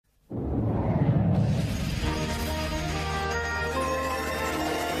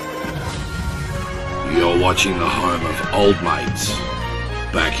watching the home of Old Mates,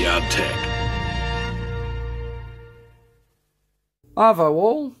 Backyard Tech. Arvo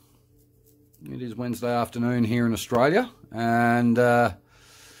all. It is Wednesday afternoon here in Australia, and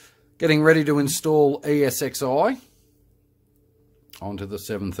getting ready to install ESXi onto the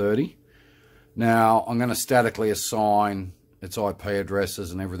 730. Now, I'm going to statically assign its IP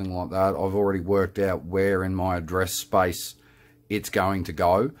addresses and everything like that. I've already worked out where in my address space it's going to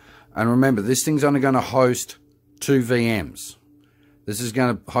go. And remember, this thing's only going to host 2 VMs. This is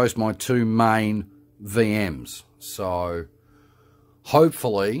going to host my 2 main VMs. So,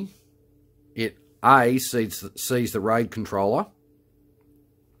 hopefully, it sees the RAID controller,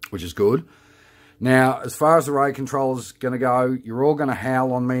 which is good. Now, as far as the RAID controller is going to go, you're all going to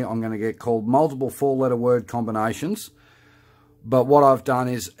howl on me. I'm going to get called multiple 4-letter word combinations. But what I've done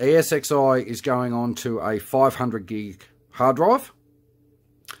is ESXi is going on to a 500 gig hard drive.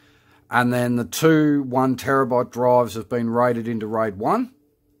 And then the 2 1 terabyte drives have been rated into RAID 1.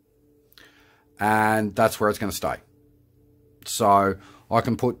 And that's where it's going to stay. So I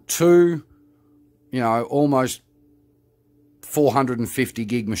can put 2, almost 450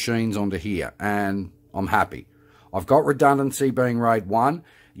 gig machines onto here, and I'm happy. I've got redundancy being RAID 1.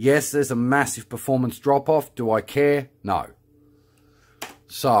 Yes, there's a massive performance drop-off. Do I care? No.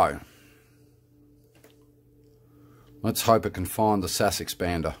 So, let's hope it can find the SAS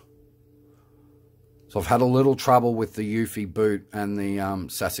expander. So I've had a little trouble with the UEFI boot and the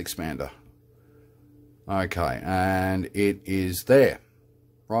SAS expander. Okay, and it is there.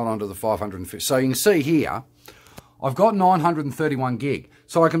 Right onto the 550. So you can see here, I've got 931 gig.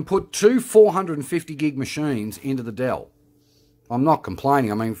 So I can put 2 450 gig machines into the DELL. I'm not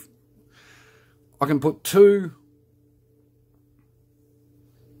complaining. I mean, I can put 2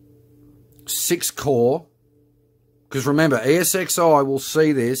 6-core, because remember, ESXi will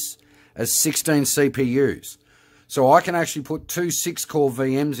see this as 16 CPUs. So I can actually put 2 6-core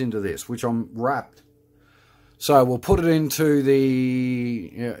VMs into this, which I'm wrapped. So we'll put it into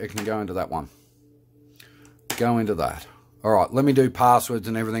the... Yeah, it can go into that one. Go into that. All right, let me do passwords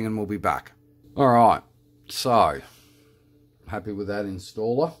and everything and we'll be back. All right, so happy with that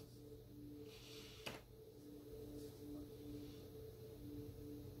installer.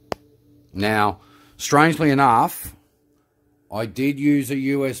 Now, strangely enough, I did use a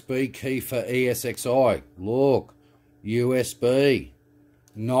USB key for ESXi. Look, USB,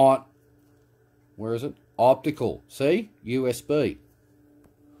 not, where is it? Optical. See? USB.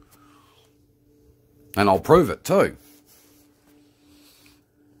 And I'll prove it too.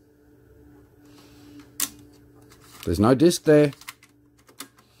 There's no disc there.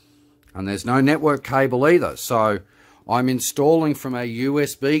 And there's no network cable either. So I'm installing from a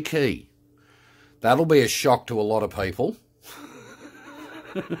USB key. That'll be a shock to a lot of people.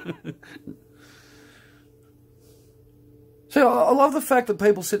 So I love the fact that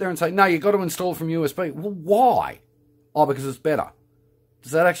people sit there and say, no, you've got to install from USB. Well, why? Oh, because it's better.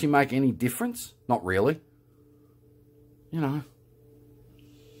 Does that actually make any difference? Not really.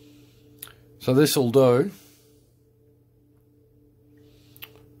 So this will do.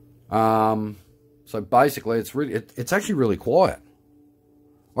 So basically it's actually really quiet.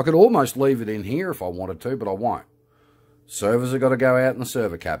 I could almost leave it in here if I wanted to, but I won't. Servers have got to go out in the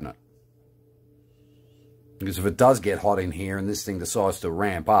server cabinet. Because if it does get hot in here and this thing decides to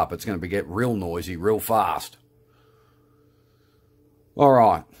ramp up, it's going to get real noisy real fast.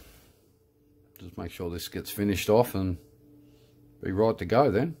 Alright. Just make sure this gets finished off and be right to go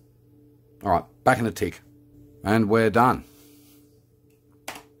then. Alright, back in a tick. And we're done.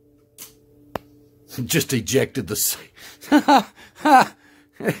 Just ejected the...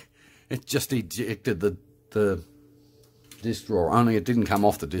 It just ejected the disk drawer. Only it didn't come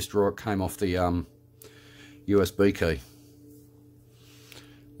off the disk drawer, it came off the USB key.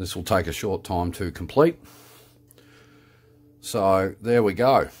 This will take a short time to complete. So there we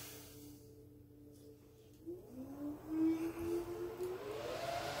go.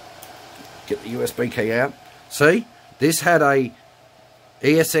 Get the USB key out. See, this had a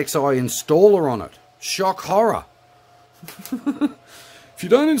ESXi installer on it. Shock horror. If you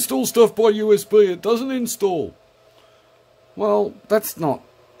don't install stuff by USB, it doesn't install. Well, that's not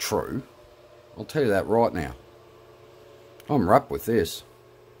true. I'll tell you that right now. I'm wrapped with this.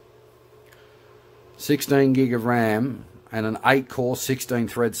 16 gig of RAM and an 8-core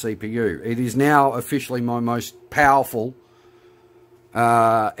 16-thread CPU. It is now officially my most powerful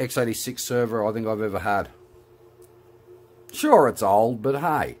x86 server I think I've ever had. Sure, it's old, but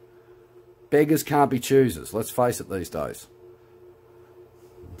hey, beggars can't be choosers. Let's face it these days.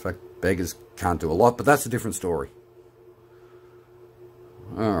 In fact, beggars can't do a lot, but that's a different story.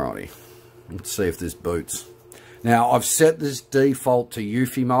 Alrighty. Let's see if this boots. Now, I've set this default to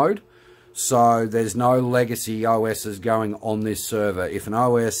UEFI mode, so there's no legacy OSs going on this server. If an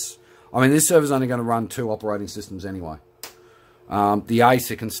OS... I mean, this server's only going to run 2 operating systems anyway. The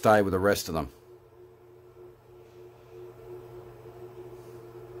ASIC can stay with the rest of them.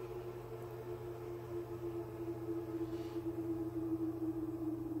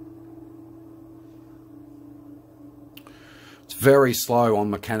 It's very slow on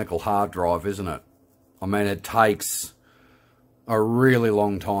mechanical hard drive, isn't it? I mean, it takes a really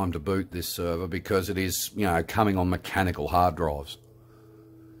long time to boot this server because it is, you know, coming on mechanical hard drives.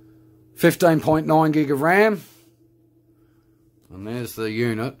 15.9 gig of RAM. And there's the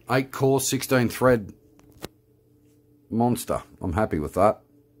unit. 8 core, 16 thread monster. I'm happy with that.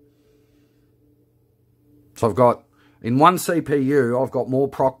 So I've got, in one CPU, I've got more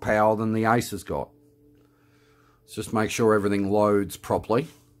proc power than the Ace has got. Let's just make sure everything loads properly.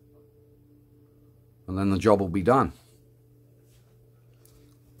 And then the job will be done.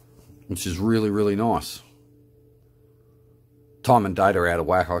 Which is really, really nice. Time and data are out of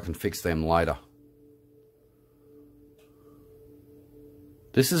whack. I can fix them later.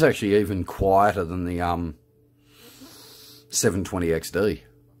 This is actually even quieter than the 720XD.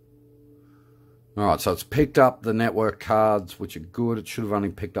 Alright, so it's picked up the network cards, which are good. It should have only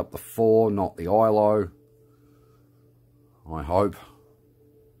picked up the 4, not the ILO. I hope.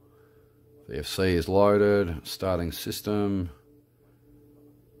 VFC is loaded. Starting system.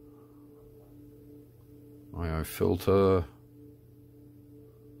 IO filter.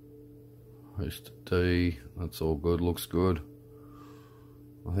 Host D. That's all good. Looks good.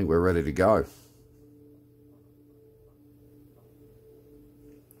 I think we're ready to go.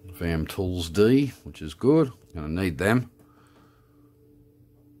 VM Tools D, which is good. Going to need them.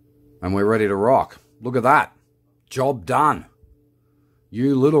 And we're ready to rock. Look at that. Job done.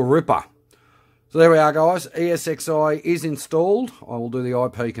 You little ripper. So there we are, guys. ESXi is installed. I will do the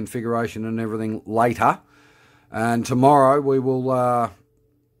IP configuration and everything later. And tomorrow we will, I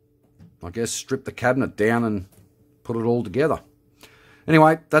guess, strip the cabinet down and put it all together.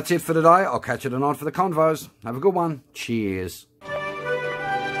 Anyway, that's it for today. I'll catch you tonight for the convos. Have a good one. Cheers.